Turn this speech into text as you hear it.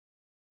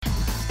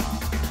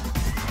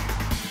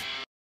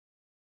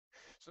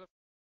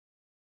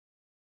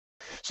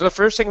So the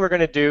first thing we're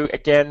going to do,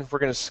 again, we're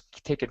going to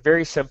take it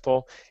very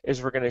simple,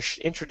 is we're going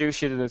to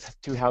introduce you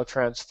to how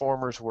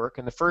transformers work.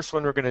 And the first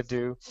one we're going to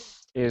do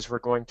is we're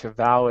going to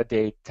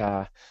validate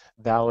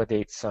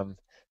some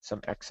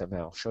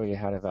XML, show you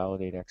how to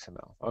validate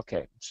XML.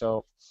 Okay,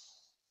 so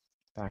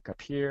back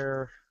up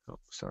here, oh,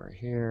 sorry,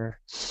 here,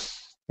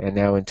 and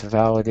now into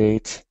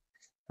validate,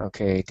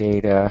 okay,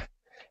 data,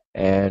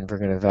 and we're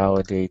going to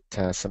validate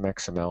some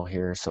XML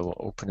here. So we'll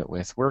open it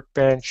with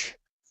Workbench.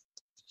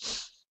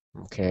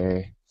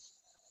 Okay,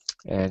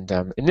 and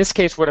in this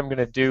case, what I'm going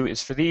to do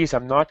is for these,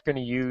 I'm not going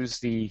to use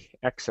the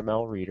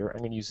XML reader. I'm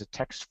going to use a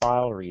text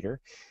file reader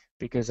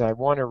because I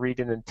want to read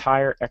an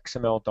entire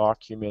XML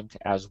document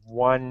as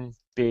one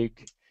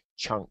big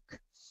chunk.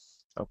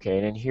 Okay,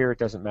 and in here it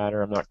doesn't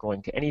matter. I'm not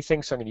going to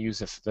anything, so I'm going to use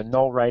the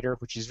null writer,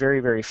 which is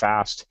very, very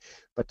fast,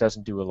 but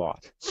doesn't do a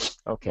lot.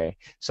 Okay,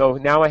 so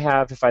now I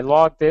have, if I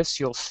log this,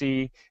 you'll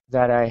see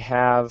that I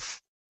have,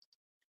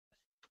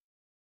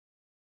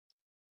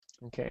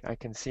 okay, I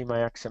can see my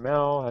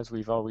XML, as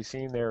we've always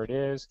seen, there it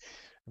is,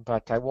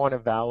 but I want to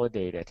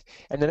validate it.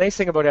 And the nice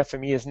thing about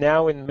FME is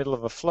now in the middle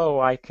of a flow,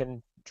 I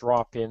can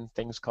drop in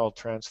things called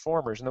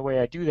transformers. And the way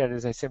I do that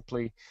is I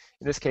simply,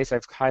 in this case,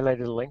 I've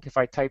highlighted a link. If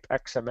I type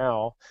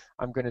XML,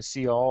 I'm going to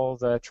see all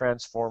the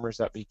transformers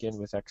that begin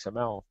with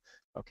XML.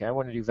 Okay, I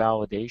want to do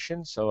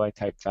validation, so I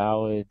type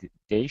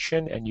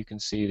validation, and you can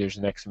see there's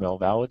an XML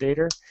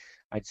validator.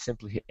 I'd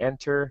simply hit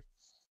enter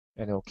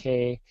and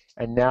OK,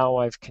 and now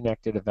I've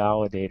connected a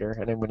validator,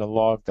 and I'm going to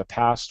log the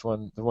past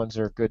one, the ones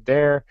that are good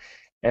there,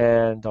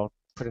 and I'll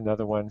put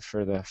another one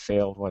for the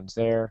failed ones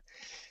there.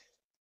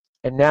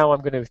 And now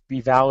I'm going to be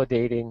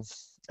validating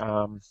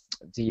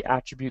the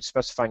attribute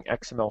specifying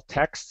XML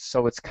text.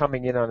 So it's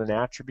coming in on an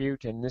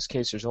attribute. In this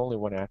case, there's only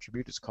one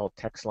attribute. It's called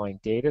text line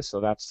data. So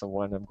that's the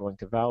one I'm going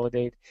to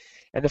validate.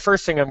 And the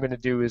first thing I'm going to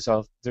do is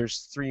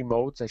there's three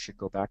modes. I should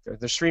go back there.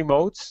 There's three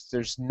modes.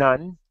 There's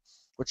none,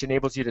 which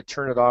enables you to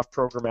turn it off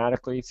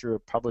programmatically through a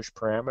publish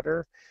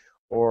parameter,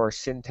 or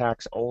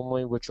syntax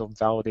only, which will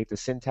validate the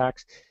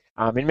syntax.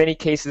 In many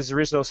cases, there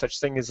is no such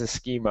thing as a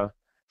schema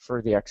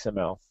for the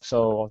XML.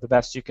 So the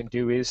best you can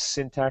do is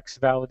syntax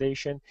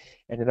validation,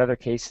 and in other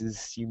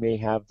cases you may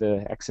have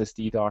the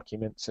XSD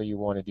document, so you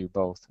want to do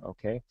both.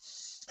 Okay,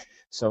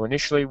 so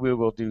initially we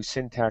will do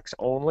syntax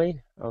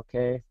only.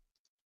 Okay,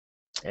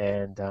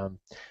 and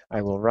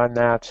I will run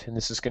that, and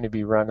this is going to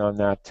be run on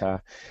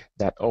that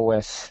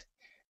orders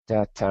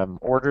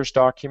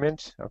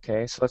document.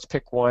 Okay, so let's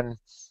pick one,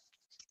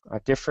 a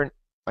different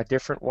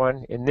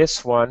one. In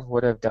this one,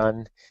 what I've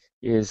done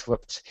is,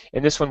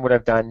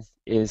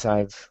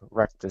 I've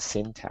wrecked the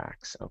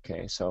syntax.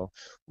 Okay, so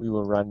we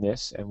will run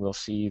this, and we'll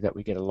see that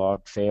we get a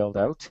log failed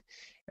out,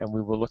 and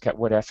we will look at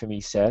what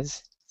FME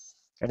says.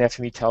 And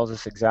FME tells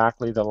us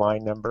exactly the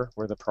line number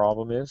where the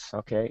problem is.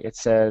 Okay, it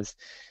says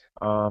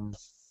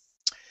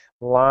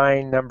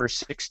line number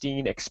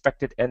 16,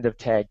 expected end of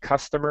tag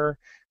customer.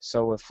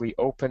 So if we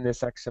open this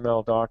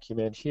XML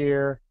document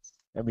here,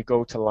 and we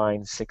go to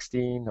line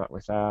 16, not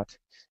with that,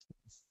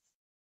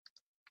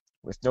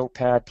 with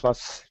Notepad+,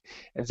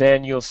 and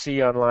then you'll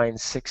see on line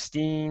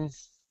 16,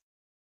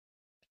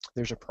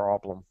 there's a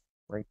problem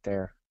right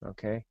there,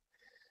 okay?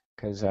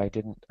 Because I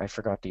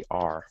forgot the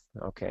R,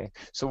 okay?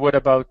 So what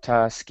about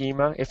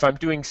schema? If I'm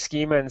doing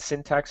schema and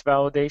syntax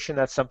validation,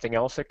 that's something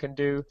else it can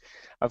do.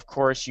 Of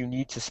course, you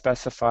need to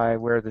specify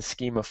where the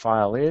schema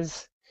file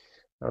is,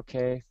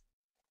 okay?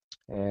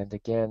 And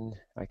again,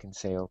 I can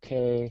say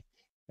okay,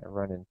 and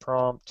run in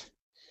prompt,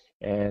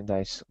 and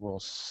I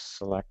will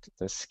select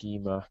the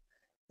schema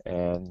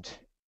and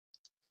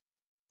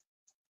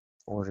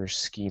order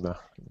schema,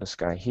 this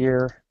guy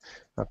here.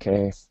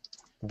 Okay,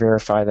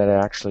 verify that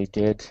I actually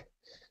did.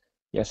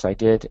 Yes, I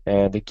did.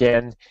 And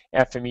again,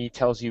 FME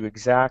tells you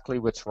exactly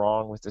what's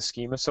wrong with the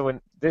schema. So in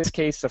this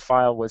case, the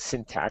file was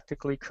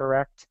syntactically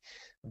correct,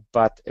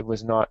 but it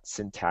was not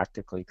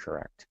syntactically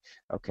correct.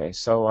 Okay,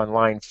 so on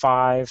line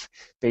 5,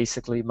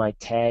 basically my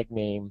tag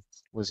name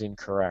was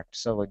incorrect.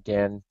 So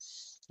again,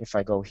 if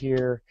I go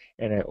here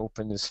and I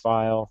open this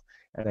file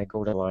and I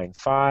go to line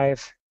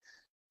 5,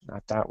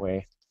 not that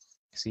way.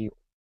 See,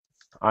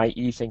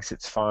 IE thinks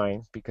it's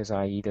fine because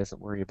IE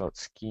doesn't worry about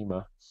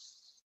schema.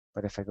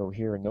 But if I go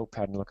here in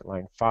Notepad and look at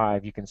line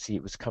 5, you can see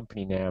it was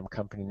company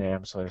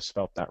nam, so I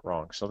spelt that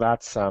wrong. So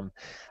that's,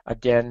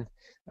 again,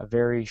 a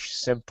very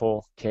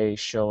simple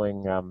case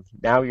showing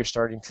now you're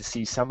starting to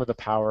see some of the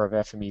power of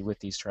FME with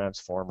these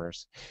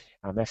transformers.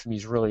 FME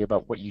is really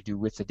about what you do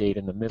with the data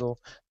in the middle,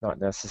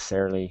 not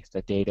necessarily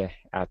the data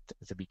at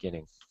the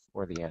beginning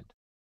or the end.